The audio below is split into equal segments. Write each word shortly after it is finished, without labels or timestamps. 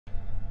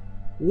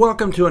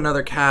Welcome to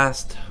another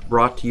cast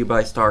brought to you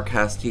by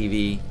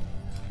StarCastTV.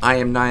 I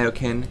am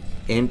Nyoken,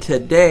 and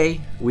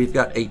today we've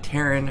got a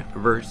Terran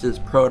versus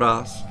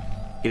Protoss.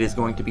 It is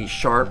going to be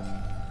Sharp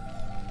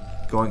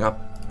going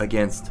up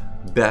against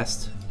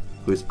Best,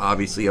 who is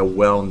obviously a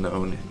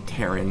well-known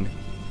Terran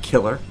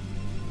killer.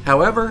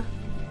 However,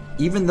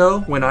 even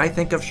though when I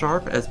think of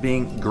Sharp as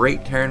being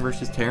great Terran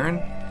versus Terran,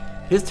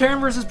 his Terran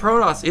versus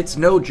Protoss, it's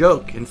no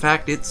joke. In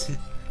fact, it's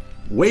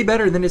way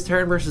better than his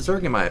Terran versus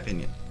Zerg in my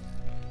opinion.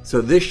 So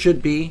this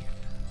should be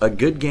a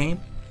good game.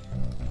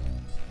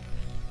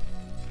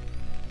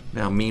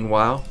 Now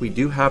meanwhile, we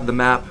do have the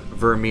map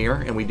Vermeer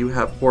and we do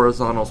have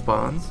horizontal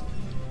spawns.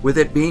 With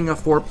it being a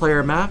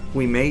 4-player map,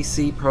 we may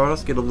see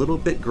Protoss get a little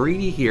bit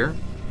greedy here.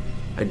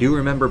 I do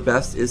remember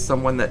Best is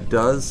someone that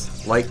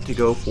does like to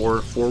go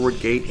for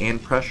forward gate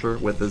and pressure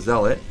with the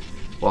Zealot.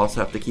 We'll also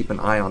have to keep an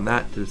eye on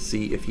that to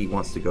see if he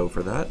wants to go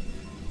for that.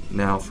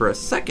 Now for a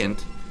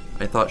second,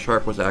 I thought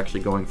Sharp was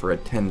actually going for a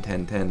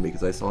 10-10-10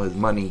 because I saw his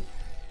money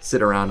sit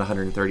around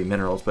 130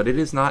 minerals, but it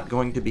is not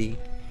going to be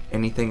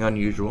anything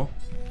unusual.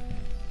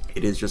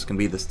 It is just going to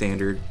be the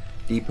standard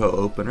depot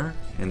opener,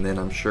 and then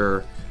I'm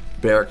sure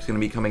Barrack's going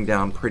to be coming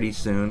down pretty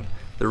soon.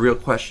 The real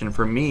question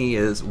for me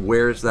is,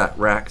 where's that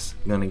Rax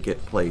going to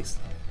get placed?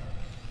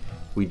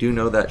 We do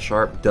know that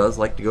Sharp does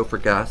like to go for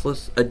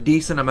gasless a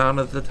decent amount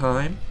of the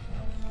time.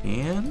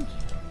 And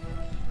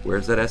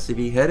where's that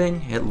SCV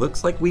heading? It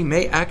looks like we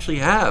may actually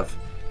have.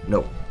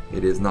 Nope,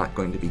 it is not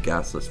going to be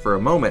gasless. For a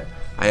moment,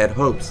 I had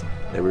hopes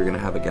that we were going to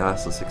have a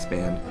gasless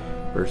expand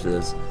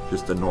versus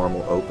just a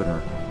normal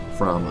opener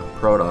from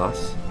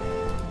Protoss.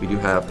 We do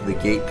have the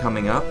gate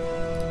coming up,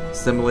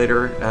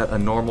 simulator at a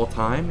normal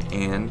time,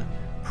 and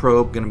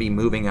probe going to be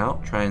moving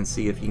out, try and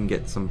see if he can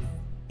get some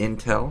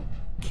intel.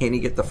 Can he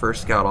get the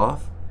first scout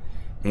off?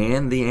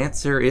 And the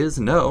answer is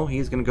no.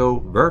 He's going to go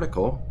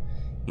vertical,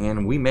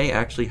 and we may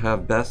actually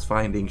have Best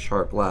finding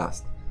Sharp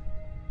last.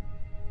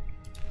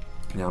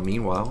 Now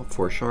meanwhile,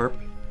 for Sharp,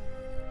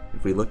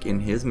 if we look in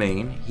his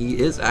main,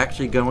 he is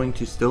actually going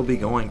to still be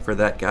going for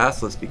that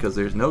gasless because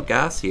there's no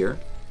gas here,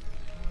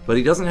 but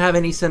he doesn't have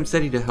any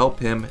SimCity to help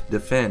him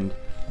defend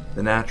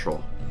the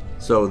natural.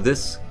 So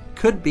this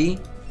could be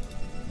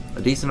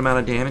a decent amount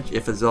of damage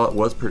if a Zealot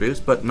was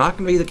produced, but not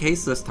going to be the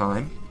case this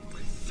time.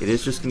 It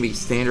is just going to be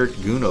standard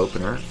Goon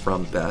opener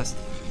from Best.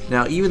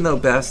 Now even though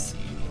Best,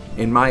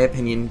 in my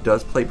opinion,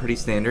 does play pretty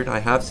standard, I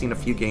have seen a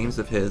few games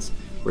of his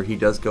where he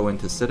does go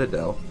into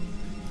Citadel,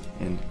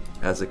 and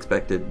as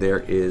expected,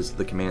 there is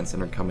the command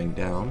center coming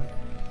down,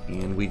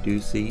 and we do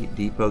see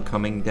depot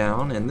coming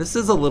down, and this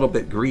is a little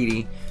bit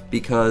greedy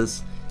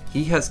because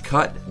he has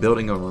cut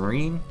building a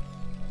marine.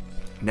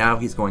 Now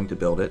he's going to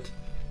build it,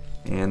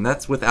 and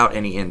that's without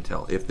any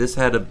intel. If this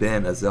had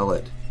been a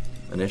Zealot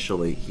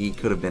initially, he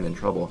could have been in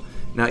trouble.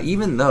 Now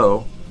even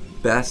though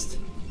Best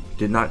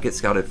did not get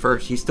scouted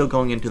first, he's still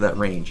going into that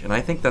range, and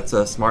I think that's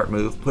a smart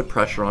move. Put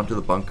pressure onto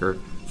the bunker,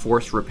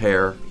 force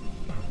repair,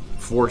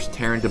 force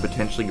Terran to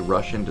potentially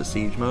rush into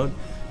siege mode.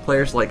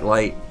 Players like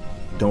Light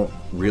don't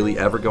really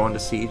ever go into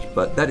siege,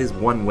 but that is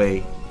one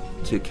way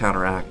to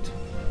counteract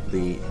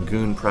the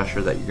goon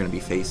pressure that you're going to be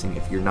facing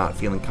if you're not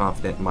feeling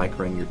confident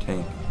microing your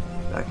tank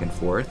back and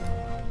forth.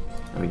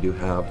 And we do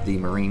have the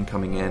Marine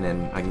coming in,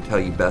 and I can tell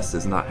you Best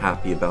is not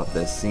happy about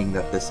this, seeing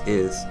that this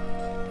is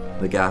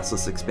the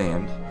gasless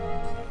expand.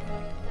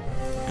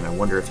 And I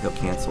wonder if he'll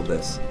cancel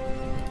this.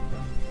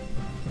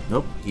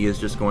 Nope, he is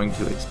just going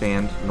to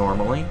expand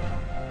normally.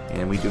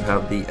 And we do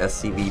have the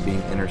SCV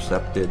being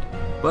intercepted,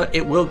 but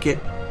it will get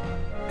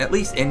at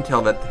least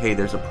intel that, hey,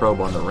 there's a probe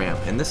on the ramp.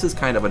 And this is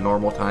kind of a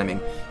normal timing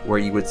where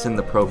you would send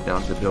the probe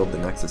down to build the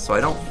Nexus. So I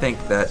don't think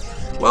that,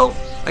 well,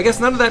 I guess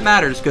none of that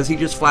matters because he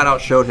just flat out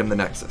showed him the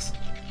Nexus.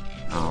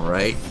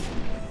 Alright.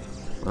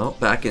 Well,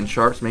 back in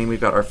Sharp's main, we've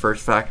got our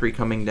first factory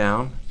coming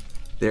down.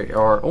 There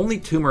are only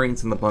 2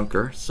 Marines in the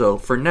bunker, so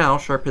for now,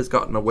 Sharp has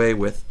gotten away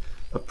with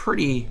a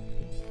pretty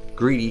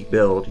greedy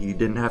build. You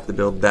didn't have to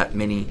build that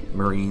many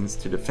Marines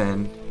to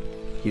defend.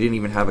 He didn't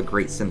even have a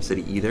great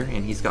SimCity either,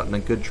 and he's gotten a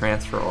good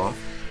transfer off.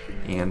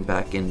 And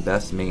back in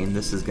Best main,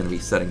 this is going to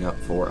be setting up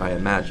for, I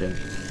imagine,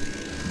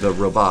 the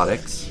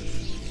robotics.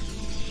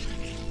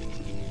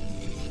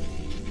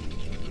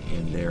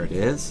 And there it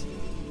is.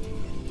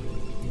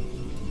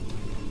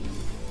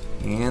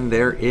 And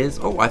there is,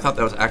 oh, I thought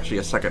that was actually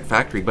a second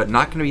factory, but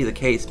not going to be the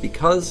case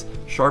because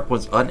Sharp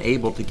was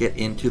unable to get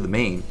into the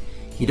main.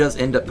 He does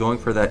end up going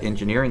for that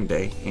engineering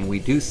bay, and we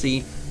do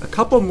see a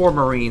couple more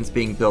Marines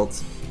being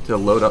built to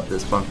load up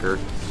this bunker.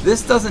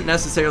 This doesn't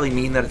necessarily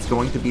mean that it's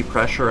going to be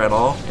pressure at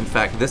all. In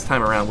fact, this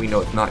time around we know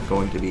it's not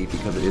going to be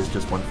because it is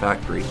just one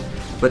factory.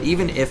 But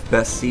even if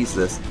Best sees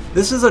this,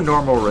 this is a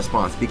normal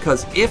response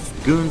because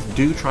if goons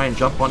do try and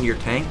jump on your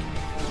tank,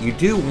 you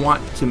do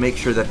want to make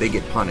sure that they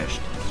get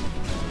punished.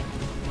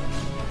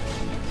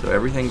 So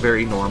everything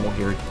very normal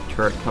here.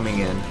 Turret coming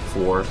in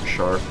for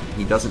Sharp.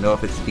 He doesn't know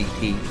if it's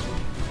DT.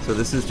 So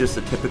this is just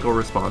a typical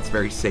response,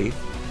 very safe.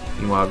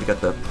 Meanwhile, we've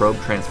got the probe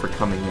transfer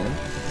coming in.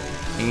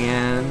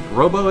 And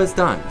Robo is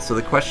done. So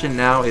the question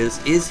now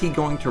is he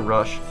going to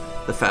rush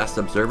the fast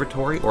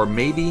observatory, or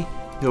maybe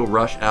he'll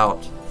rush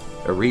out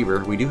a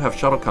Reaver. We do have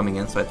shuttle coming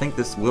in, so I think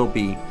this will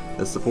be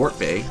the support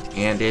bay,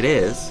 and it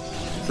is.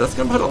 So that's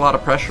going to put a lot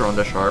of pressure on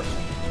the Sharp.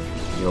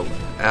 You know,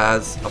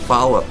 as a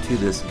follow-up to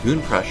this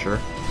goon pressure,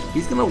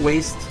 he's going to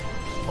waste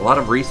a lot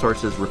of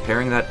resources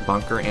repairing that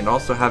bunker and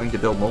also having to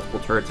build multiple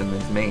turrets in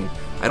his main.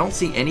 I don't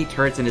see any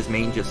turrets in his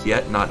main just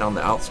yet, not on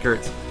the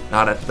outskirts,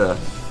 not at the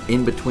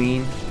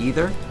in-between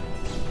either.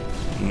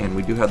 And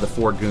we do have the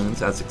 4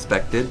 goons as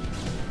expected.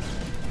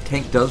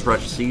 Tank does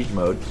rush siege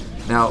mode.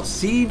 Now,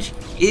 siege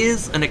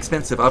is an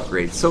expensive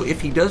upgrade, so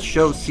if he does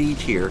show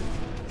siege here,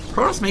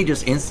 Protoss may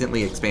just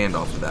instantly expand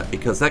off of that,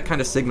 because that kind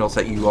of signals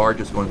that you are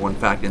just going one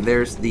fact, and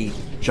there's the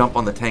jump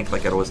on the tank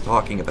like I was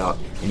talking about,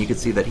 and you can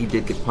see that he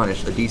did get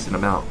punished a decent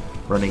amount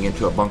running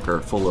into a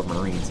bunker full of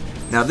Marines.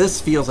 Now this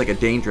feels like a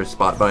dangerous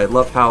spot, but I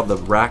love how the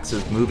Rax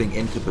is moving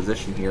into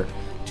position here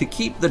to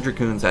keep the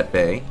Dragoons at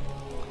bay.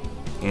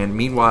 And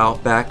meanwhile,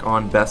 back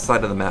on Best's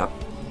side of the map,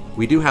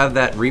 we do have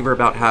that Reaver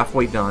about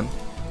halfway done.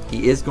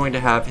 He is going to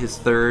have his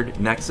 3rd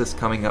Nexus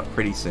coming up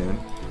pretty soon,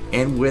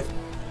 and with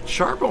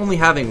Sharp only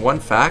having 1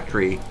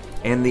 factory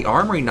and the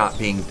armory not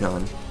being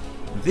done,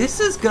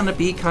 this is going to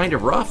be kind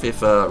of rough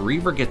if a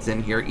Reaver gets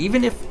in here,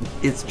 even if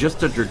it's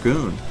just a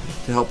Dragoon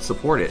to help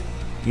support it.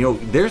 You know,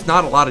 there's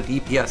not a lot of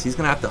DPS. He's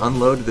going to have to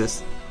unload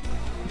this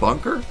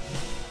bunker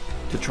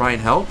to try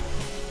and help.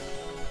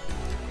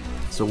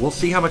 So we'll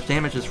see how much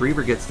damage this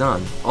Reaver gets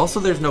done.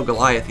 Also, there's no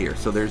Goliath here,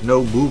 so there's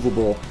no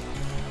movable,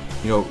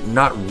 you know,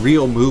 not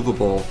real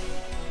movable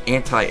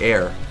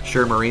anti-air.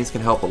 Sure, Marines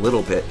can help a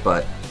little bit,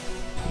 but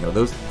you know,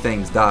 those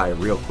things die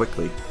real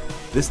quickly.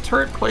 This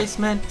turret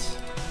placement,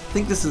 I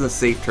think this is a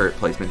safe turret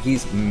placement.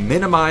 He's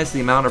minimized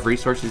the amount of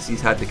resources he's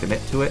had to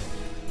commit to it,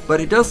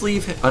 but it does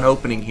leave an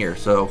opening here,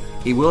 so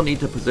he will need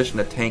to position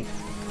a tank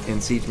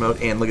in siege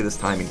mode. And look at this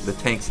timing. The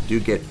tanks do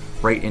get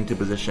right into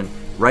position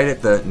right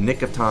at the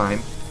nick of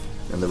time.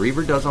 And the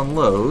Reaver does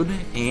unload,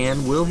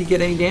 and will he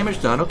get any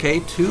damage done?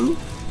 Okay, 2.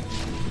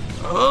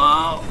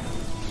 Oh!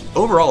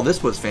 Overall,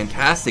 this was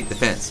fantastic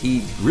defense.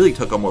 He really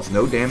took almost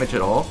no damage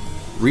at all.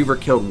 Reaver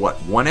killed, what,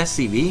 1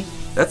 SCV?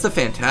 That's a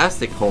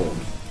fantastic hold.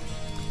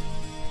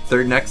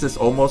 3rd Nexus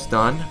almost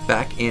done.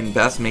 Back in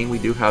Best main, we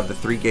do have the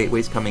 3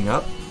 gateways coming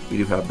up. We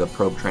do have the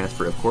probe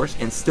transfer, of course,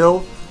 and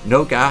still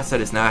no gas at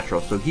his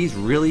natural. So he's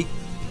really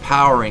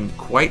powering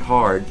quite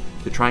hard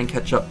to try and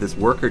catch up this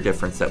worker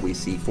difference that we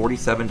see,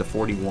 47 to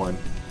 41.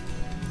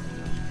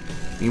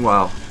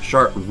 Meanwhile,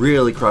 Sharp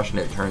really crushing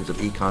it in terms of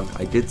econ.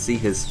 I did see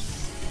his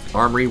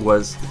armory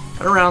was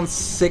at around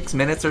 6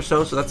 minutes or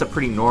so, so that's a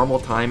pretty normal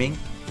timing.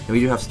 And we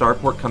do have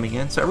Starport coming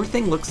in, so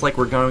everything looks like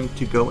we're going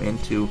to go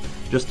into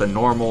just a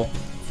normal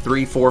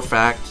 3-4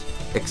 fact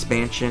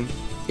expansion.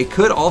 It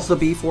could also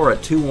be for a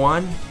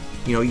 2-1.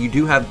 You know, you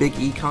do have big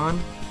econ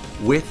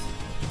with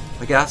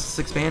a gasless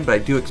expand, but I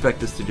do expect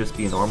this to just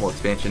be a normal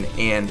expansion.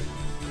 And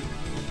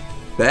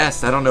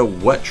Best, I don't know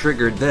what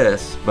triggered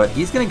this, but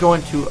he's going to go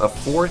into a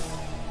 4th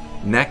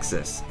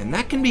Nexus, and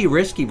that can be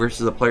risky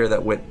versus a player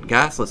that went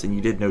gasless and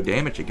you did no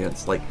damage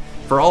against. Like,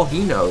 for all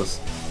he knows,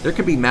 there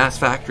could be mass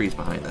factories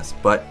behind this,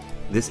 but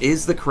this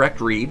is the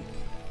correct read.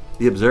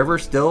 The Observer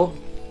still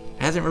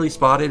hasn't really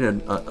spotted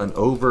an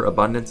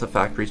overabundance of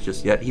factories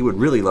just yet. He would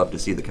really love to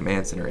see the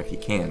command center if he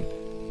can,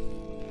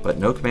 but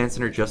no command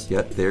center just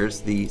yet. There's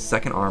the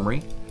 2nd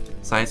armory,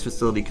 science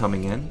facility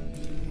coming in.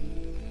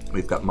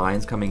 We've got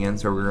mines coming in,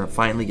 so we're going to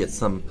finally get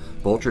some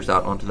vultures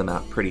out onto the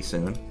map pretty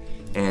soon.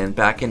 And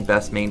back in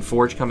Best main,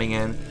 Forge coming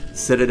in,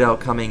 Citadel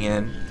coming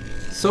in.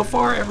 So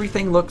far,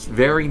 everything looks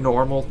very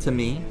normal to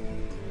me.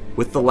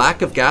 With the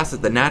lack of gas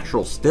at the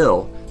natural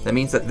still, that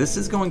means that this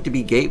is going to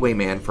be Gateway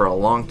Man for a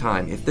long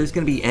time. If there's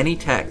going to be any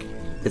tech,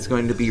 it's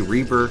going to be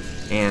Reaver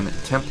and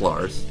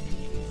Templars.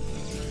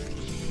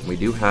 We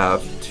do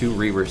have 2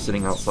 Reavers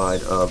sitting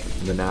outside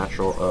of the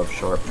natural of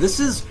Sharp. This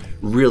is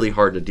really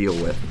hard to deal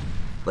with.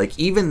 Like,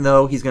 even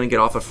though he's going to get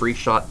off a free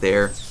shot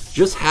there,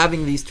 just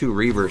having these 2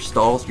 Reavers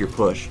stalls your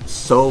push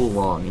so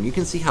long. And you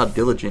can see how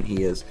diligent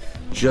he is,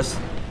 just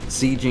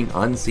sieging,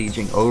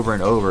 unsieging over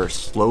and over,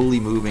 slowly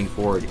moving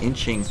forward,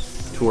 inching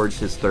towards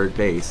his 3rd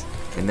base.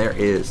 And there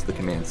is the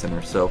command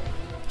center. So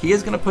he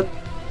is going to put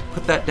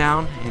that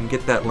down and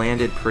get that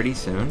landed pretty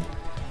soon.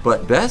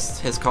 But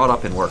Best has caught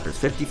up in workers,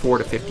 54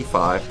 to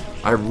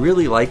 55. I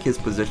really like his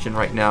position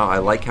right now. I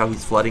like how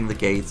he's flooding the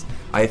gates.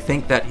 I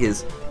think that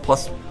his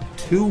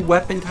 +2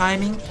 weapon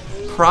timing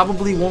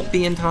probably won't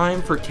be in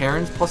time for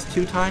Terran's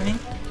 +2 timing,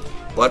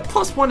 but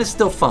 +1 is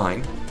still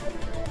fine.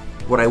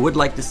 What I would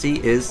like to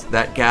see is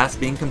that gas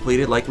being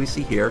completed like we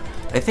see here.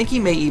 I think he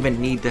may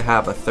even need to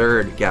have a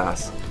 3rd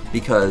gas,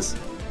 because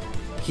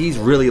he's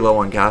really low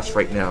on gas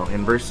right now,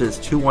 and versus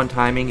 2-1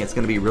 timing, it's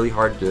going to be really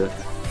hard to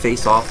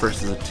face off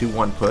versus a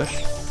 2-1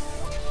 push.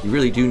 You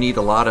really do need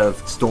a lot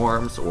of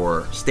storms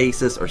or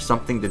stasis or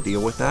something to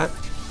deal with that.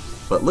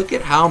 But look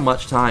at how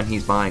much time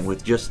he's buying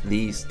with just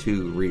these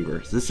 2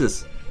 Reavers. This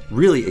is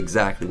really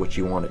exactly what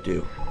you want to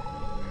do.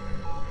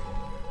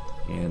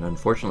 And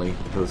unfortunately,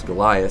 those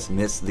Goliaths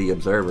miss the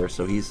Observer,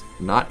 so he's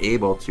not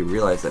able to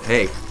realize that,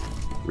 hey,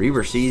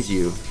 Reaver sees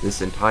you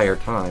this entire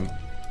time.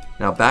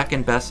 Now back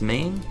in Best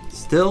main,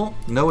 still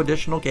no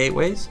additional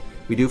gateways.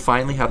 We do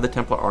finally have the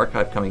Templar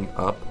Archive coming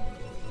up,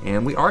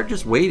 and we are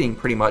just waiting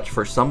pretty much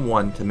for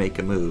someone to make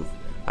a move.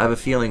 I have a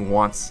feeling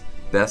once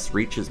Best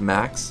reaches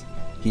max,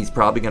 he's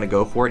probably going to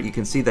go for it. You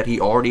can see that he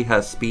already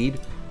has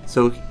speed,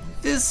 so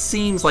this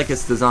seems like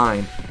it's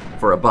designed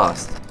for a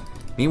bust.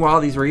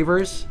 Meanwhile, these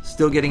Reavers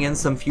still getting in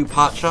some few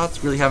pot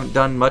shots, really haven't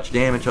done much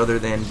damage other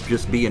than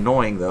just be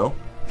annoying though.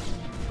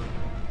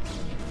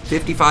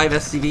 55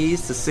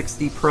 SCVs to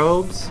 60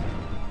 probes.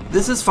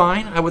 This is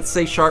fine. I would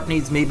say Sharp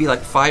needs maybe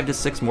like 5 to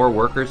 6 more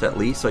workers at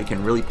least so he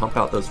can really pump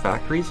out those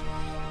factories.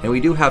 And we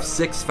do have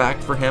 6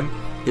 fact for him.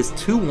 His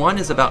 2-1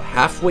 is about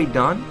halfway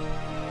done.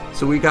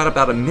 So we got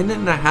about a minute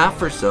and a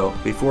half or so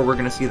before we're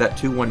going to see that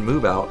 2-1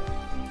 move out.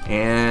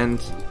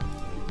 And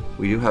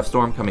we do have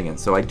Storm coming in.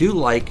 So I do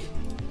like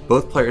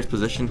both players'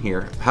 position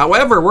here.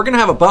 However, we're going to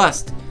have a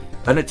bust.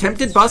 An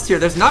attempted bust here.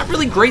 There's not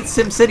really great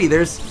SimCity.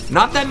 There's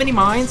not that many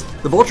mines.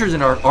 The Vultures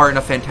are in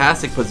a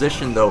fantastic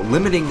position, though,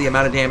 limiting the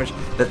amount of damage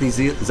that these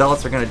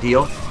Zealots are going to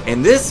deal.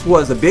 And this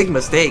was a big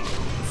mistake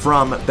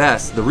from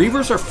Best. The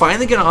Reavers are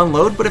finally going to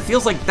unload, but it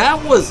feels like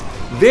that was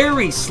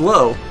very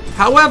slow.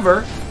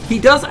 However, he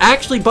does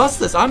actually bust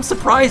this. I'm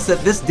surprised that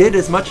this did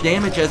as much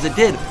damage as it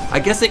did. I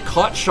guess it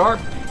caught Sharp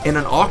in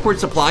an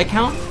awkward supply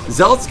count.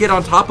 Zealots get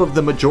on top of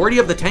the majority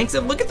of the tanks,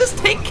 and look at this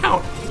tank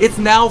count. It's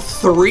now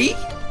 3?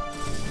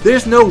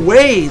 There's no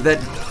way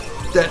that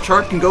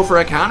Sharp can go for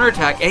a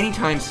counterattack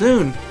anytime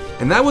soon.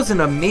 And that was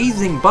an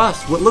amazing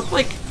bust. What looked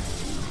like,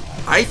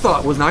 I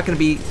thought, was not going to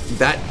be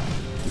that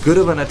good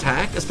of an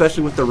attack,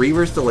 especially with the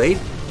Reavers delayed,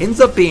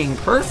 ends up being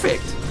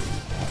perfect.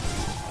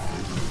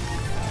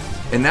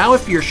 And now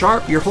if you're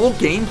Sharp, your whole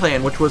game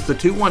plan, which was the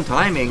 2-1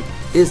 timing,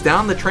 is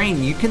down the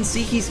train. You can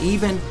see he's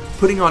even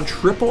putting on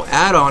triple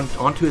add-on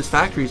onto his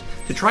factories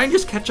to try and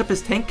just catch up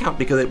his tank count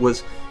because it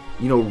was,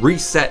 you know,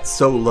 reset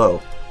so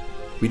low.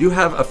 We do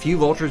have a few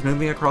Vultures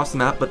moving across the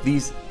map, but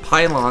these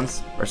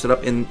pylons are set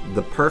up in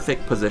the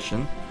perfect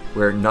position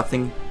where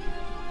nothing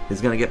is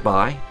going to get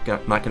by,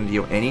 not going to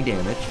deal any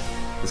damage.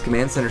 This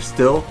command center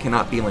still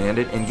cannot be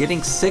landed, and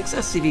getting 6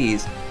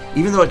 SCVs,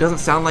 even though it doesn't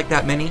sound like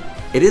that many,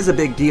 it is a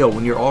big deal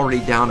when you're already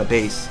down a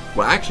base,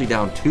 well actually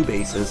down 2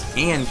 bases,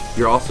 and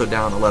you're also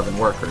down 11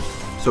 workers.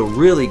 So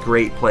really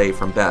great play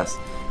from Best.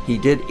 He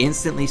did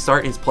instantly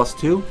start his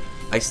 +2.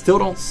 I still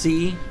don't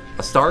see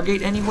a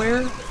Stargate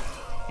anywhere.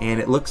 And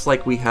it looks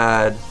like we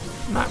had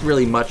not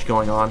really much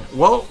going on.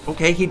 Well,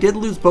 okay, he did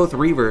lose both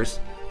Reavers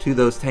to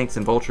those tanks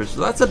and Vultures,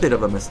 so that's a bit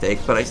of a mistake,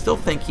 but I still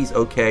think he's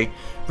okay.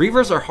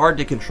 Reavers are hard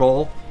to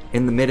control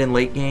in the mid and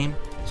late game,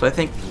 so I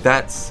think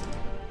that's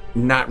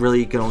not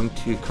really going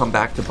to come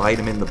back to bite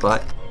him in the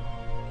butt.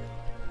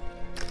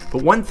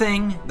 But one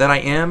thing that I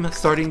am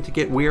starting to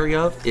get weary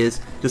of is,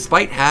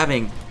 despite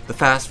having the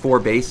fast 4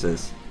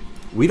 bases,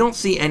 we don't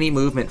see any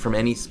movement from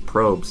any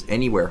probes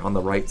anywhere on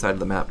the right side of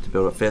the map to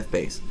build a 5th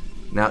base.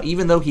 Now,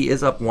 even though he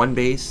is up 1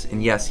 base,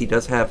 and yes, he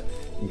does have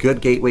good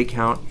gateway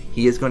count,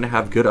 he is going to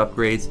have good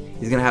upgrades,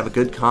 he's going to have a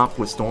good comp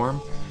with Storm.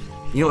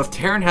 You know, if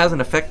Terran has an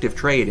effective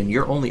trade and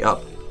you're only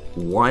up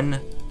one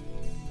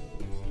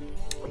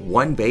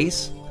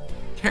base,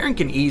 Terran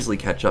can easily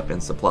catch up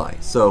in supply.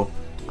 So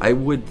I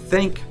would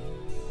think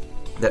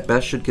that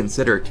Best should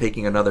consider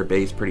taking another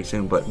base pretty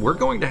soon, but we're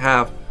going to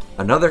have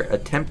another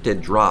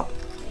attempted drop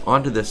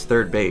onto this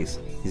 3rd base.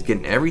 He's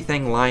getting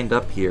everything lined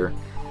up here.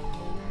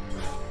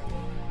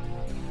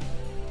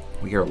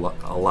 We hear a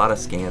lot of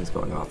scans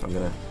going off. I'm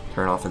going to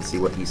turn off and see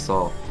what he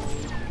saw.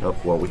 Nope,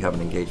 well, we have an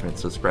engagement,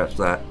 so scratch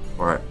that.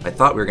 Or I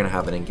thought we were going to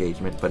have an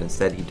engagement, but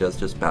instead he does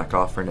just back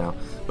off for now.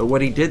 But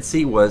what he did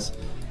see was,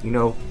 you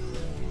know,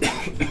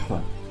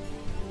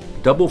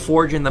 double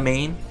forge in the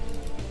main.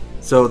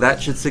 So that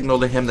should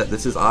signal to him that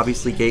this is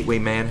obviously Gateway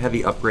Man.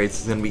 Heavy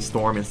upgrades is going to be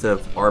Storm instead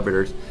of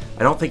Arbiters.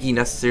 I don't think he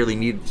necessarily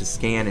needed to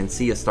scan and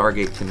see a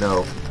Stargate to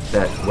know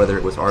that whether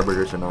it was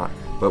Arbiters or not.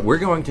 But we're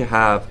going to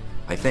have,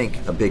 I think,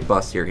 a big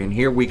bust here. And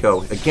here we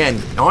go.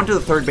 Again, onto the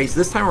 3rd base.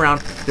 This time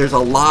around, there's a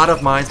lot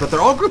of mines, but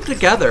they're all grouped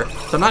together.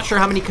 So I'm not sure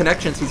how many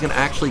connections he's going to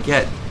actually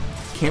get.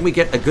 Can we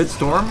get a good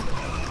Storm?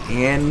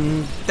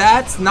 And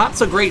that's not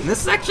so great. And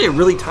this is actually a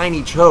really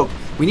tiny choke.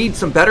 We need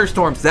some better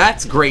Storms.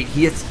 That's great.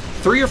 He hits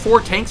 3 or 4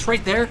 tanks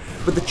right there,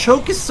 but the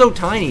choke is so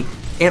tiny.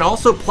 And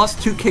also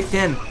 +2 kicked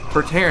in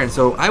for Terran.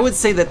 So I would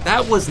say that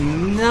that was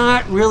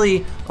not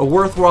really a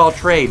worthwhile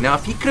trade. Now,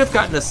 if he could have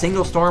gotten a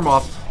single Storm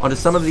off onto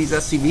some of these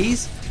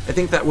SCVs, I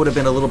think that would have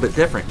been a little bit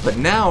different. But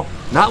now,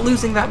 not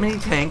losing that many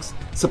tanks,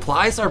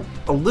 supplies are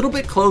a little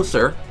bit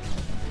closer.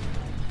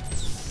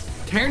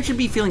 Terran should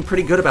be feeling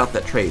pretty good about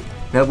that trade.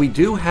 Now, we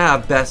do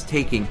have Best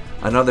taking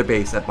another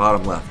base at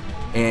bottom left.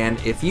 And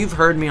if you've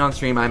heard me on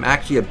stream, I'm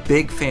actually a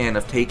big fan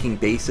of taking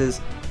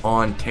bases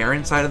on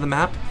Terran's side of the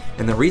map.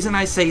 And the reason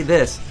I say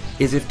this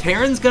is if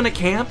Terran's going to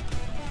camp,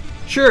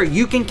 sure,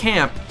 you can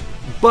camp,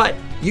 but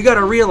you got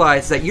to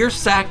realize that you're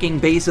sacking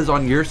bases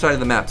on your side of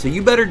the map. So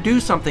you better do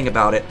something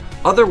about it.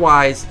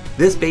 Otherwise,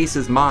 this base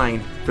is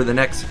mine for the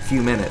next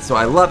few minutes. So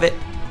I love it.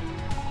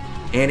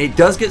 And it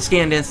does get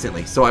scanned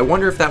instantly, so I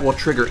wonder if that will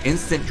trigger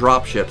instant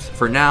dropships.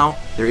 For now,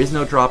 there is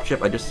no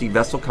dropship. I just see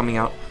Vessel coming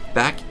out.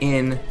 Back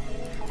in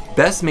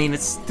Best main,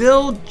 it's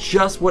still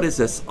just, what is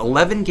this,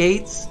 11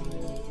 gates?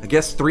 I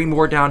guess 3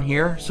 more down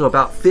here, so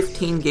about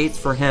 15 gates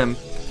for him.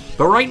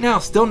 But right now,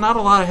 still not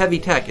a lot of heavy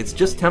tech. It's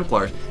just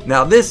Templars.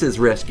 Now this is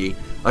risky.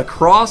 A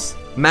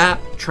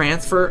cross-map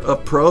transfer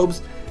of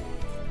probes.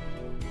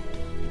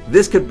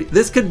 This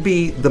could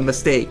be the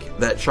mistake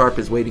that Sharp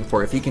is waiting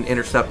for if he can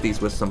intercept these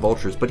with some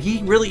vultures. But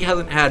he really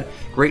hasn't had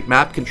great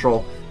map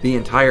control the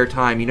entire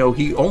time. You know,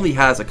 he only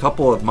has a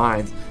couple of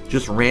mines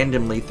just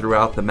randomly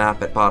throughout the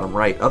map at bottom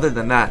right. Other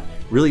than that,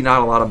 really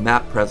not a lot of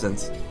map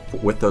presence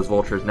with those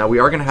vultures. Now we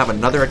are going to have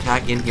another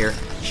attack in here.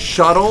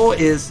 Shuttle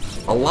is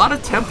a lot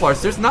of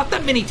Templars. There's not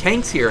that many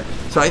tanks here,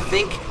 so I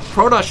think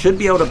Protoss should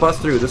be able to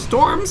bust through. The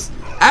Storms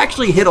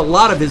actually hit a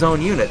lot of his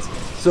own units,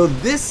 so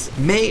this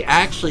may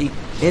actually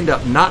end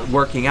up not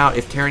working out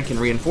if Terran can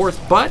reinforce,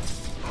 but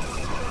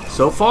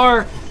so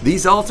far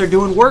these Zealots are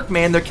doing work,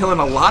 man. They're killing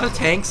a lot of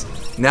tanks.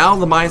 Now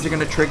the mines are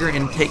going to trigger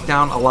and take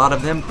down a lot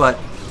of them, but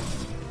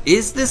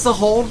is this a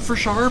hold for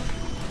Sharp?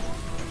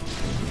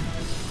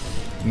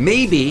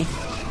 Maybe.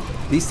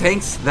 These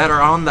tanks that are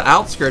on the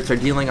outskirts are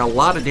dealing a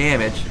lot of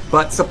damage,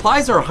 but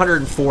supplies are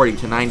 140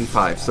 to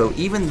 95, so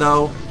even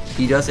though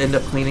he does end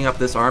up cleaning up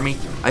this army,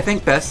 I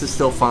think Best is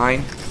still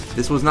fine.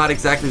 This was not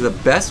exactly the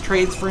best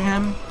trades for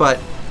him, but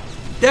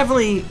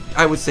definitely,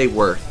 I would say,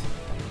 worth.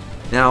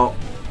 Now,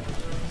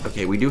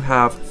 okay, we do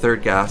have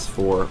third gas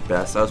for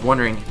Best. I was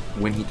wondering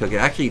when he took it.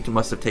 Actually, he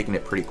must have taken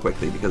it pretty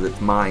quickly because it's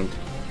mined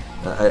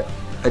a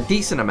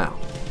decent amount.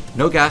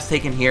 No gas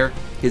taken here.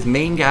 His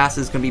main gas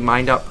is going to be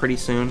mined out pretty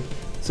soon,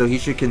 so he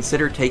should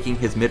consider taking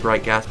his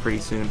mid-right gas pretty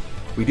soon.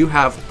 We do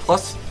have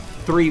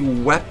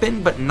 +3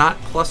 weapon, but not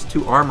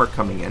 +2 armor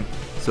coming in,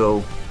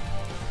 so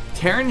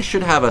Terran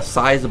should have a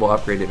sizable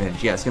upgrade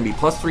advantage. Yeah, it's going to be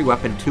 +3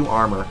 weapon, 2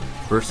 armor,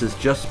 versus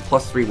just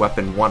 +3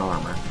 weapon, 1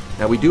 armor.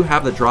 Now we do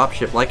have the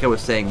dropship, like I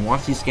was saying,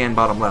 once you scan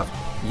bottom left,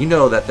 you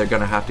know that they're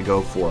going to have to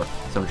go for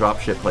some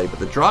dropship play, but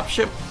the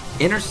dropship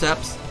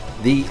intercepts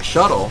the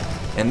shuttle,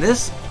 and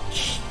this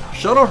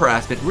shuttle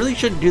harassment really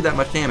shouldn't do that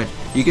much damage.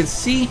 You can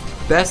see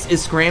Best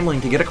is scrambling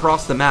to get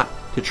across the map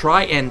to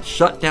try and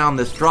shut down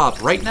this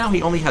drop. Right now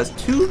he only has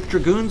 2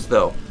 Dragoons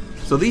though,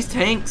 so these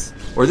tanks,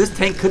 or this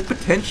tank, could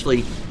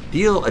potentially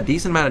deal a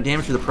decent amount of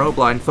damage to the probe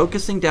line,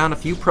 focusing down a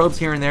few probes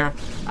here and there.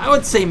 I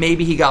would say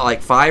maybe he got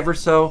like 5 or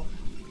so.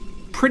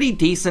 Pretty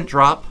decent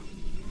drop,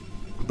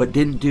 but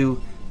didn't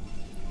do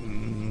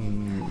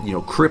you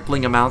know,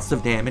 crippling amounts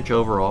of damage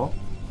overall.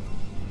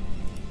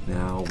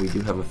 Now we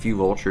do have a few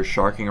vultures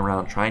sharking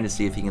around trying to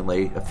see if he can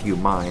lay a few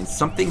mines.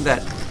 Something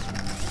that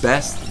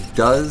Best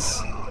does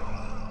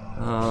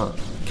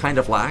kind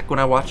of lack when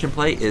I watch him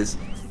play is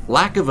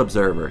lack of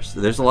observers.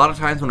 There's a lot of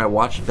times when I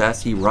watch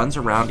Best, he runs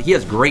around. He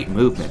has great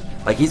movement.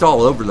 Like, he's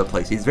all over the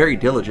place. He's very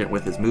diligent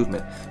with his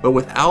movement. But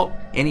without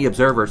any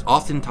observers,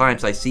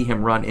 oftentimes I see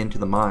him run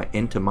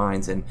into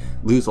mines and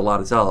lose a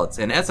lot of zealots.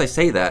 And as I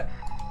say that,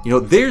 you know,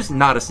 there's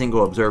not a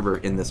single observer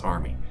in this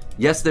army.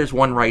 Yes, there's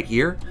one right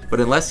here, but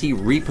unless he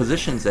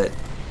repositions it,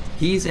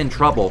 he's in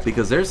trouble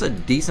because there's a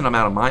decent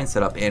amount of mines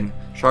set up, and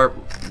Sharp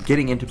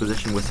getting into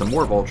position with some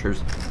more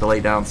vultures to lay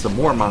down some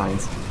more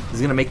mines is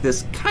going to make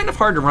this kind of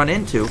hard to run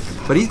into,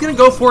 but he's going to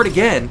go for it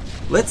again.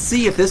 Let's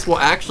see if this will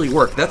actually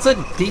work. That's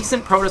a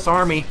decent Protoss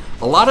army.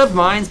 A lot of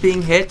mines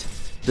being hit.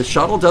 The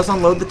shuttle does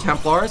unload the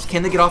Templars.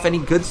 Can they get off any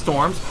good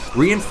storms?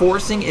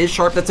 Reinforcing is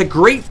Sharp. That's a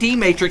great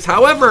D-Matrix.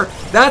 However,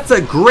 that's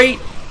a great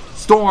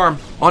storm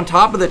on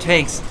top of the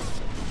tanks.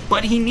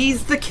 But he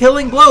needs the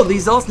killing blow.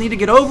 These Zealots need to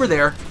get over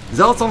there.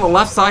 Zealots on the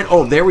left side.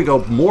 Oh, there we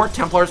go. More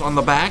Templars on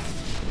the back.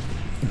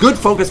 Good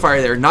focus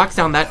fire there. Knocks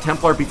down that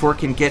Templar before it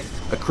can get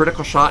a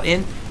critical shot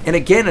in. And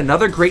again,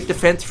 another great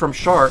defense from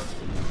Sharp.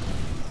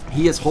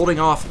 He is holding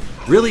off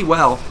really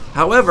well.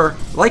 However,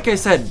 like I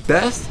said,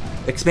 Best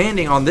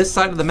expanding on this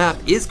side of the map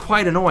is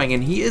quite annoying,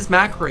 and he is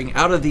macroing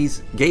out of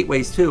these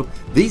gateways too.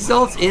 These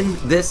Zealots in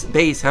this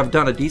base have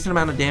done a decent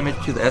amount of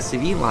damage to the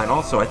SCV line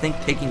also. I think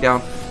taking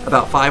down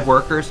about 5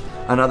 workers.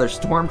 Another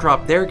storm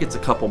drop there, gets a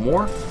couple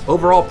more.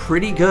 Overall,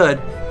 pretty good,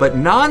 but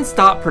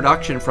non-stop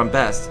production from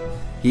Best.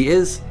 He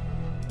is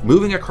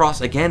moving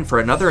across again for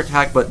another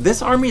attack, but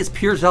this army is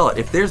pure Zealot.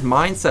 If there's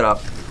mines set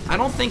up, I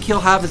don't think he'll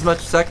have as much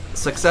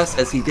success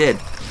as he did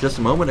just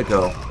a moment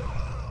ago.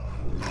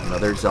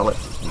 Another Zealot.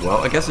 Well,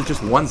 I guess it's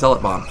just one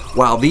Zealot bomb.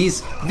 Wow,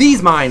 these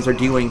mines are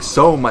doing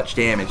so much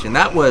damage, and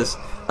that was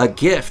a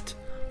gift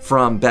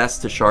from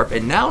Best to Sharp,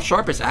 and now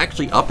Sharp is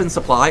actually up in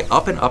supply,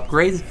 up in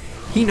upgrades.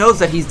 He knows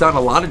that he's done a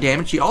lot of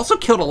damage. He also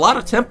killed a lot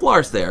of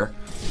Templars there.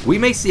 We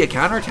may see a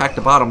counterattack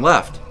to bottom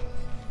left.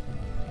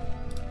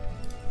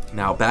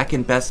 Now, back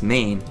in Best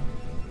main,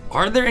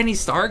 are there any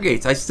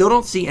Stargates? I still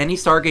don't see any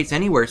Stargates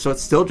anywhere, so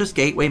it's still just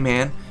Gateway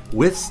Man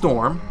with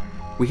Storm.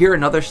 We hear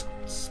another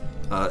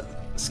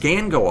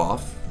scan go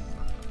off.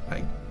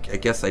 I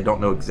guess I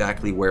don't know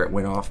exactly where it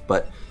went off,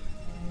 but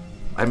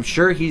I'm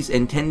sure he's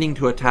intending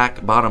to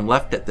attack bottom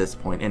left at this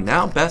point. And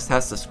now Best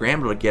has to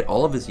scramble to get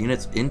all of his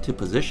units into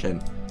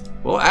position.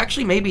 Well,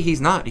 actually, maybe he's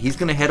not. He's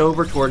going to head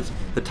over towards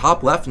the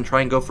top left and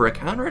try and go for a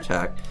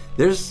counterattack.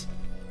 There's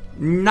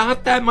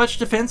not that much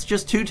defense,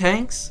 just 2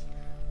 tanks.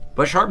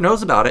 But Sharp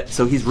knows about it,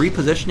 so he's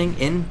repositioning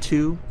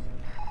into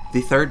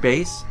the third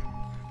base.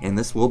 And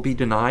this will be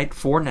denied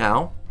for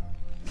now.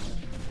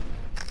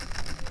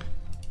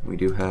 We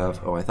do have...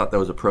 Oh, I thought that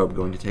was a probe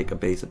going to take a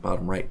base at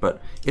bottom right.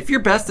 But if you're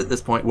best at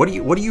this point, what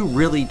do you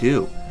really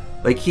do?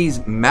 Like, he's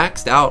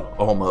maxed out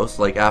almost,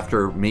 like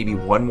after maybe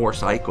one more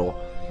cycle.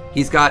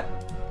 He's got...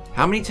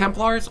 How many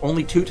Templars?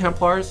 Only 2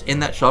 Templars in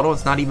that shuttle.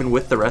 It's not even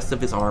with the rest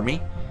of his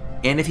army.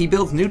 And if he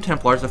builds new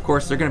Templars, of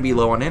course, they're going to be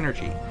low on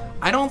energy.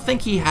 I don't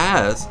think he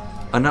has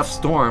enough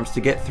storms to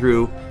get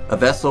through a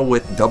vessel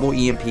with double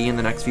EMP in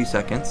the next few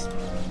seconds.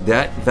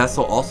 That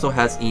vessel also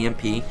has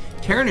EMP.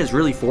 Terran is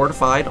really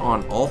fortified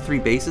on all 3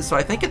 bases, so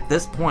I think at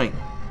this point,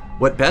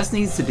 what Best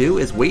needs to do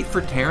is wait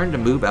for Terran to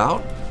move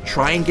out,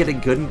 try and get a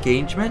good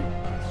engagement,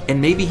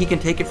 and maybe he can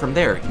take it from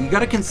there. You got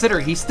to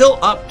consider, he's still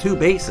up 2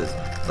 bases.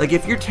 Like,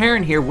 if you're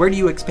Terran here, where do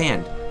you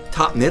expand?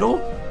 Top middle?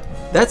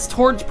 That's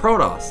towards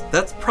Protoss.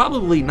 That's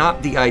probably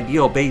not the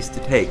ideal base to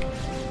take.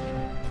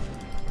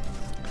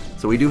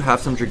 So we do have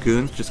some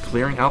Dragoons just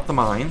clearing out the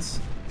mines.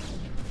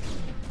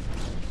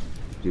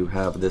 We do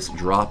have this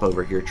drop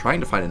over here trying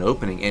to find an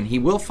opening, and he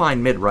will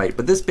find mid-right,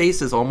 but this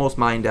base is almost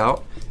mined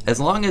out. As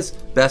long as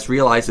Best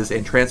realizes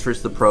and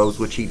transfers the probes,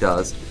 which he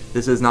does,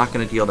 this is not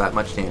going to deal that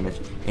much damage.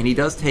 And he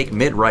does take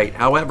mid-right.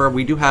 However,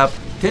 we do have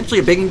potentially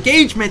a big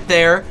engagement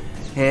there,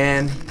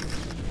 and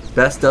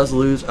Best does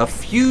lose a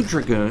few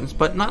Dragoons,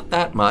 but not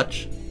that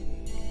much.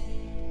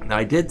 Now,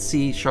 I did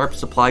see Sharp's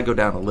supply go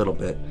down a little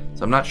bit,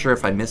 so I'm not sure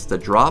if I missed a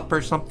drop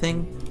or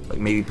something, like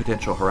maybe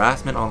potential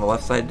harassment on the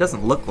left side. It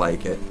doesn't look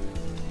like it,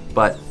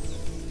 but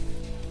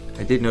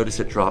I did notice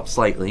it dropped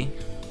slightly.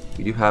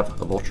 We do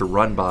have a Vulture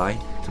run by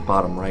to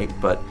bottom right,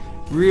 but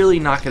really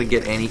not going to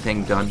get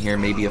anything done here.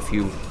 Maybe a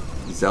few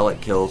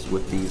Zealot kills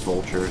with these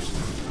Vultures,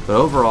 but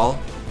overall,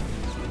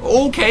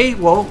 okay,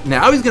 well,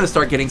 now he's going to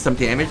start getting some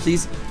damage.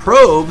 These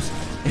probes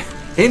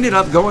ended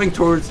up going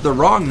towards the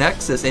wrong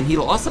nexus, and he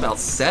lost about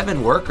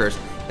 7 workers.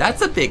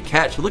 That's a big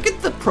catch. Look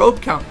at the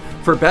probe count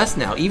for Best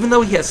now. Even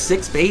though he has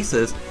 6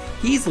 bases,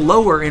 he's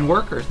lower in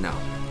workers now.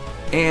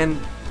 And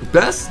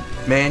Best,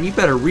 man, you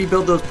better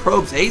rebuild those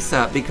probes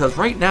ASAP, because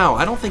right now,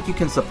 I don't think you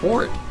can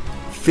support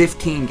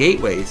 15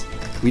 gateways.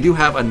 We do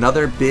have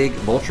another big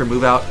Vulture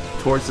move out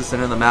towards the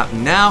center of the map.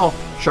 Now,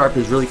 Sharp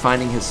is really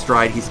finding his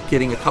stride. He's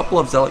getting a couple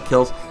of Zealot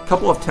kills, a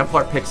couple of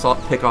Templar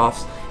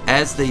pick-offs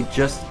as they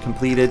just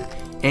completed.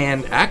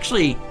 And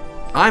actually,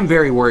 I'm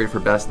very worried for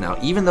Best now.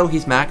 Even though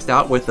he's maxed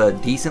out with a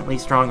decently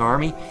strong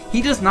army,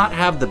 he does not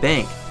have the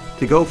bank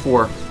to go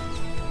for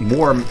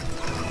more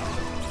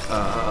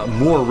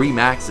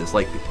remaxes.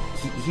 Like,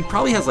 he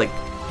probably has, like,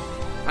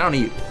 I don't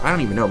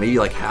even know, maybe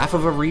like half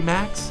of a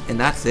remax, and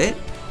that's it.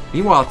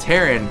 Meanwhile,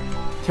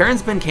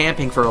 Terran's been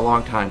camping for a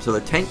long time, so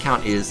the tank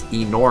count is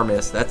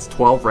enormous. That's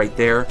 12 right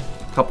there,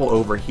 a couple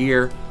over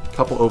here, a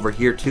couple over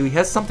here too. He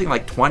has something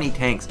like 20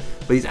 tanks,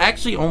 but he's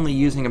actually only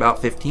using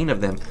about 15 of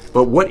them.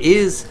 But what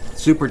is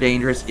super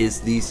dangerous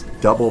is these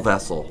double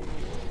vessel.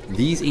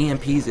 These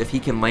EMPs, if he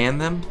can land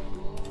them,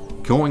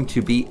 going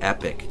to be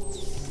epic.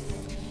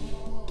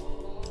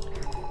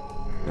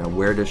 Now,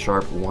 where does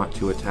Sharp want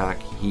to attack?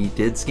 He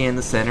did scan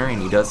the center,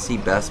 and he does see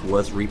Best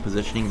was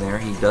repositioning there.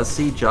 He does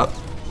see Jup.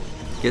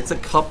 Gets a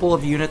couple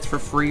of units for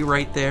free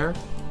right there.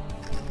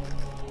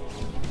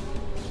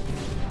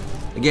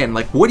 Again,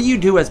 like, what do you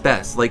do as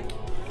Best? Like,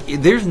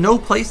 there's no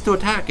place to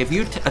attack. If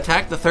you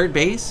attack the third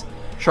base,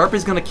 Sharp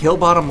is going to kill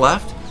bottom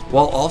left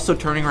while also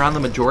turning around the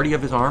majority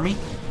of his army.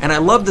 And I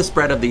love the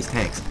spread of these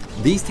tanks.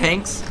 These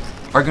tanks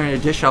are going to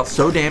dish out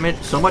so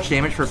much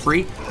damage for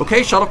free.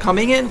 Okay, shuttle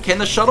coming in. Can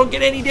the shuttle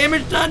get any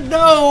damage done?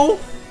 No!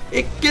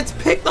 It gets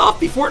picked off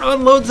before it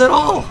unloads at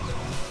all.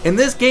 And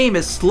this game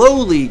is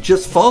slowly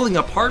just falling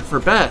apart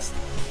for Best.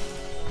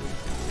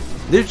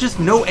 There's just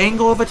no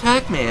angle of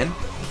attack, man.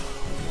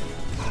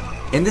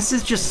 And this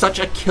is just such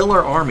a killer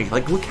army.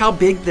 Like, look how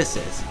big this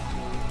is.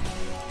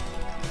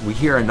 We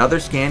hear another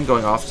scan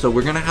going off, so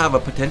we're going to have a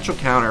potential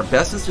counter.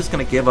 Best is just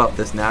going to give up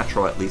this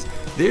natural at least.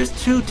 There's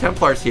 2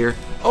 Templars here.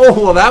 Oh,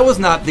 well, that was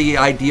not the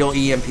ideal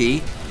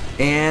EMP.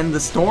 And the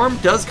Storm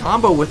does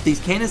combo with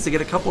these cannons to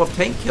get a couple of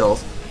tank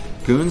kills.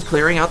 Goons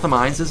clearing out the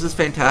mines. This is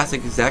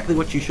fantastic. Exactly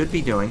what you should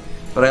be doing.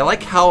 But I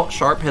like how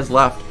Sharp has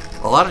left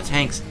a lot of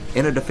tanks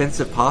in a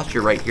defensive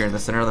posture right here in the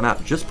center of the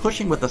map. Just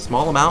pushing with a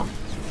small amount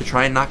to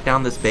try and knock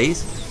down this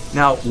base.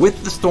 Now,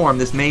 with the Storm,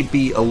 this may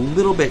be a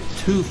little bit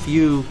too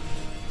few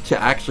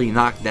to actually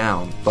knock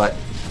down. But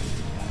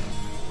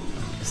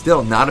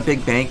still, not a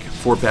big bank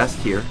for Best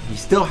here. He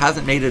still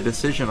hasn't made a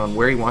decision on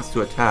where he wants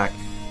to attack.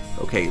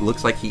 Okay,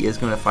 looks like he is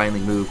going to finally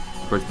move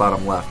towards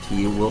bottom left.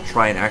 He will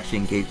try and actually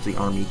engage the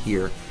army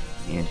here.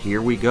 And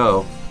here we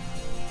go.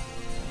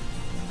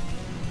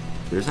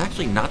 There's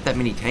actually not that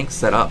many tanks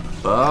set up.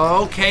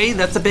 Okay,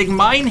 that's a big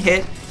mine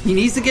hit. He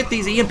needs to get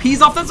these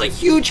EMPs off. That's a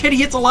huge hit. He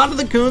hits a lot of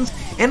the goons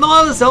and a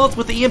lot of the zealots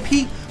with the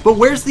EMP. But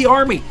where's the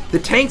army? The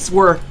tanks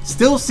were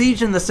still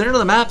sieged in the center of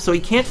the map, so he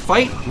can't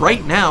fight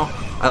right now.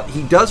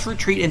 He does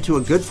retreat into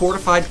a good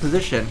fortified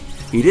position.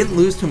 He didn't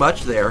lose too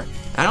much there.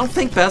 I don't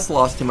think Best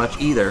lost too much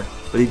either,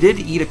 but he did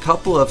eat a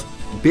couple of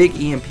big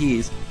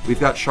EMPs. We've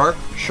got Shark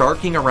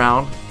sharking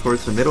around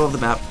towards the middle of the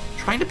map,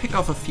 trying to pick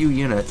off a few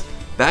units.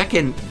 Back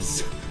at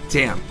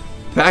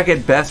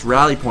Best's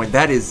rally point,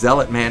 that is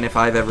Zealot Man if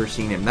I've ever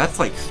seen him. That's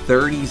like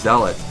 30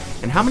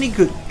 Zealots. And how many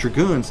good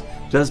Dragoons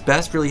does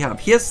Best really have?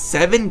 He has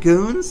 7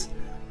 Goons?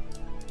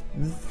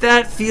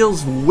 That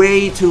feels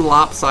way too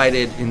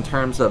lopsided in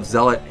terms of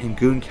Zealot and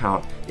Goon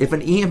count. If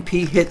an EMP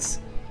hits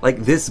like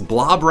this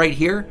blob right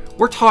here,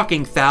 we're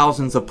talking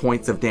thousands of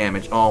points of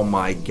damage. Oh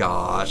my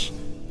gosh.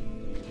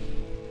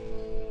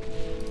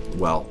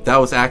 Well, that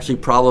was actually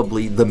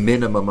probably the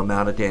minimum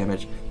amount of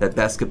damage that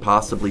Best could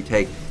possibly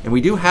take. And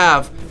we do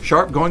have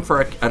Sharp going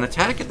for an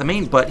attack at the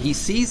main, but he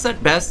sees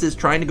that Best is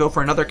trying to go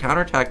for another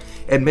counterattack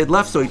at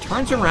mid-left, so he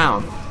turns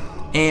around.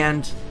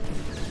 And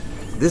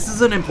this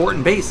is an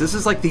important base. This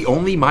is like the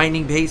only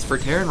mining base for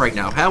Terran right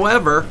now.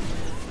 However,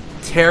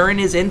 Terran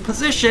is in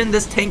position.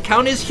 This tank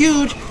count is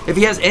huge. If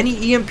he has any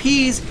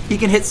EMPs, he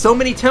can hit so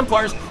many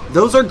Templars.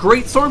 Those are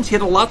great storms.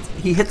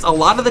 He hits a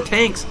lot of the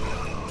tanks.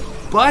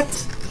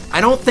 But I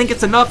don't think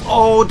it's enough.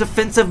 Oh,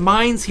 defensive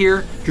mines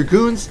here.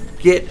 Dragoons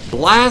get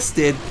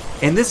blasted.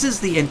 And this is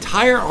the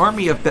entire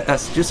army of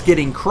Best just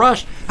getting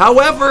crushed.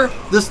 However,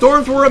 the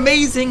storms were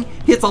amazing.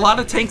 Hits a lot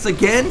of tanks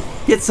again.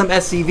 Hits some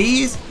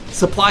SCVs.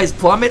 Supplies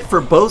plummet for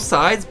both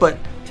sides. But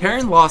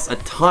Terran lost a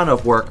ton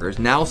of workers.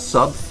 Now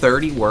sub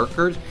 30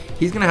 workers.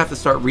 He's going to have to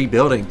start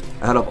rebuilding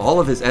out of all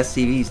of his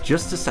SCVs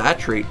just to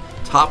saturate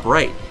top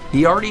right.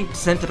 He already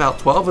sent about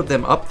 12 of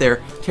them up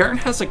there. Terran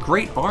has a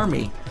great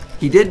army.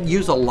 He did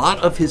use a lot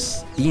of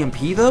his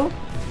EMP though,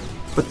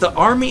 but the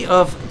army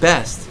of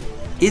Best,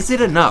 is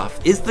it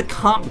enough? Is the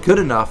comp good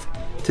enough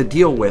to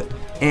deal with?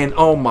 And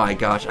oh my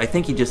gosh, I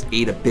think he just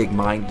ate a big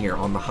mine here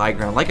on the high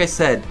ground. Like I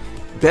said,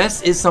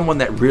 Best is someone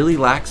that really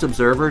lacks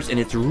observers, and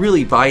it's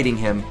really biting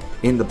him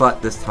in the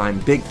butt this time,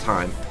 big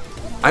time.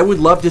 I would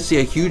love to see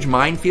a huge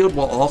minefield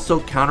while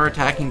also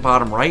counterattacking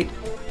bottom right,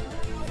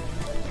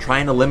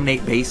 trying to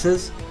eliminate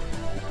bases.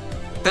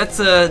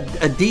 That's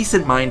a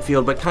decent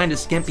minefield, but kind of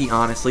skimpy,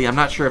 honestly. I'm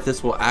not sure if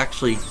this will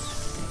actually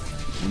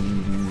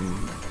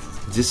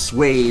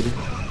dissuade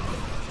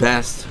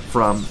Best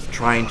from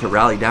trying to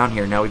rally down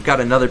here. Now, we've got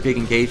another big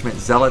engagement.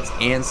 Zealots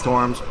and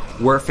Storms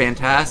were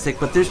fantastic,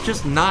 but there's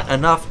just not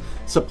enough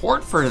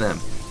support for them.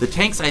 The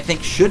tanks, I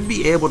think, should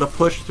be able to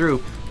push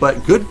through,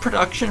 but good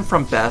production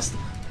from Best.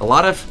 A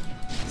lot of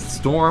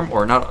Storm,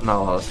 or not a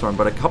lot of Storm,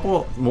 but a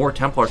couple more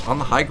Templars on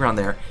the high ground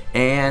there,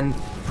 and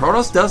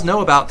Protoss does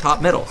know about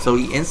top middle, so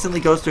he instantly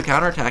goes to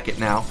counterattack it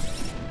now.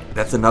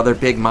 That's another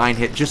big mine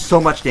hit. Just so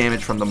much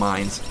damage from the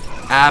mines.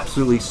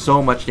 Absolutely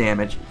so much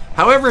damage.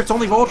 However, it's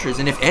only Vultures,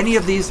 and if any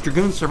of these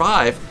Dragoons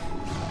survive,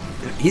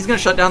 he's going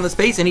to shut down the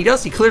space, and he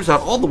does. He clears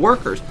out all the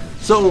workers.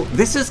 So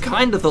this is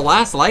kind of the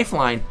last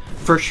lifeline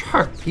for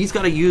Sharp. He's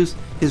got to use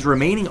his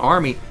remaining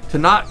army to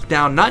knock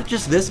down not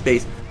just this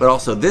base, but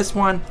also this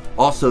one,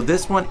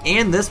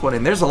 and this one.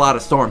 And there's a lot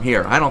of Storm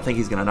here. I don't think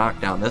he's going to knock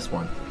down this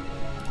one.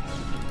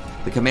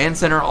 The command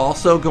center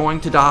also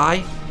going to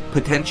die,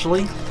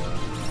 potentially.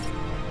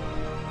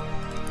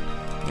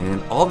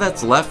 And all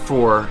that's left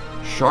for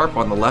Sharp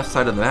on the left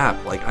side of the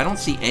map, like, I don't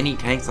see any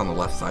tanks on the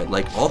left side.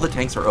 Like, all the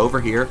tanks are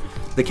over here.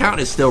 The count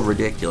is still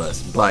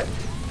ridiculous, but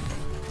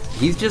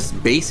he's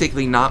just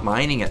basically not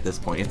mining at this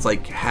point. It's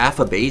like half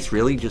a base,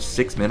 really, just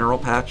 6 mineral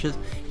patches.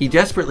 He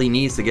desperately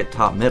needs to get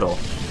top middle.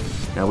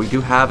 Now, we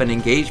do have an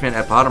engagement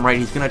at bottom right.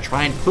 He's going to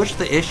try and push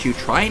the issue,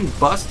 try and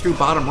bust through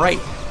bottom right.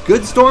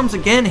 Good Storms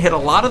again, hit a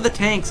lot of the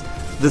tanks.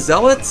 The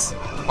Zealots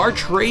are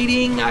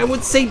trading, I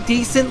would say,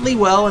 decently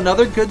well.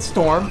 Another good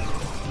Storm.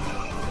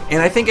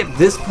 And I think at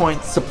this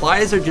point,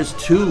 supplies are just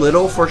too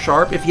little for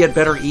Sharp. If he had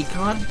better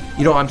econ,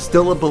 you know, I'm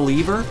still a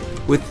believer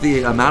with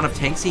the amount of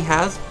tanks he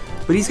has.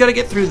 But he's got to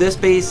get through this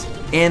base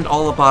and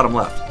all of bottom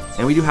left.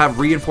 And we do have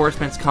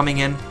reinforcements coming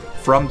in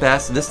from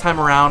Best. This time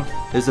around,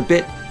 there's a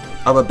bit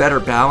of a better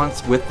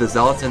balance with the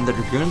Zealots and the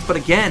Dragoons. But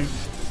again,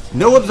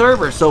 no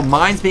observers, so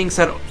mines being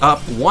set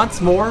up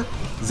once more.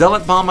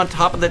 Zealot bomb on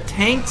top of the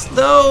tanks,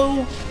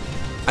 though.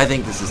 I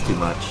think this is too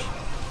much.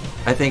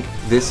 I think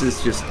this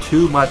is just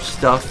too much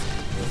stuff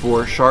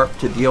for Sharp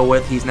to deal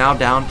with. He's now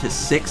down to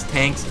 6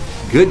 tanks.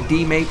 Good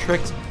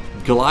D-Matrix.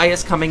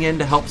 Goliath coming in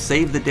to help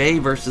save the day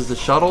versus the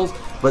shuttles.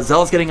 But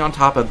Zealot's getting on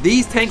top of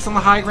these tanks on the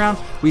high ground.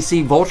 We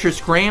see Vulture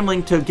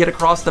scrambling to get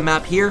across the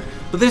map here.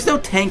 But there's no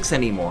tanks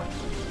anymore.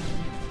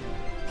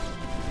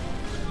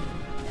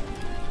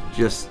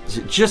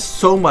 Just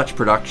so much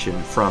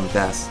production from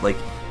Best. Like,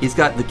 he's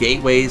got the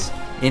gateways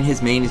in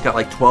his main. He's got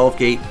like 12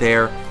 gate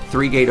there,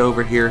 3 gate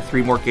over here,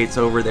 3 more gates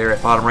over there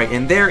at bottom right.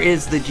 And there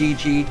is the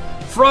GG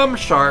from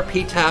Sharp.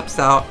 He taps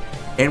out.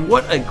 And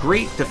what a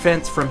great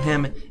defense from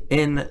him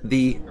in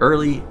the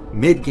early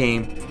mid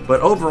game. But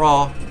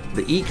overall,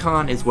 the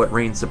econ is what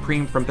reigns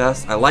supreme from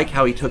Best. I like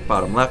how he took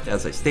bottom left,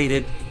 as I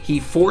stated. He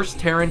forced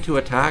Terran to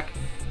attack.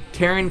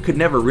 Terran could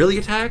never really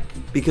attack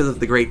because of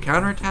the great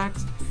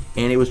counterattacks.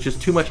 and it was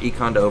just too much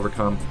econ to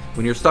overcome.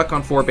 When you're stuck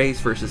on 4 base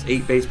versus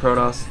 8 base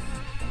Protoss,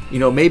 you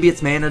know, maybe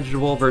it's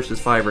manageable versus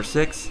 5 or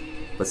 6,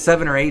 but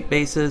 7 or 8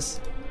 bases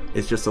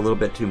is just a little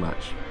bit too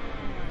much.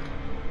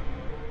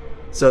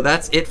 So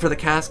that's it for the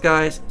cast,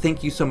 guys.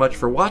 Thank you so much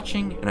for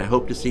watching, and I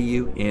hope to see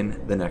you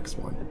in the next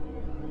one.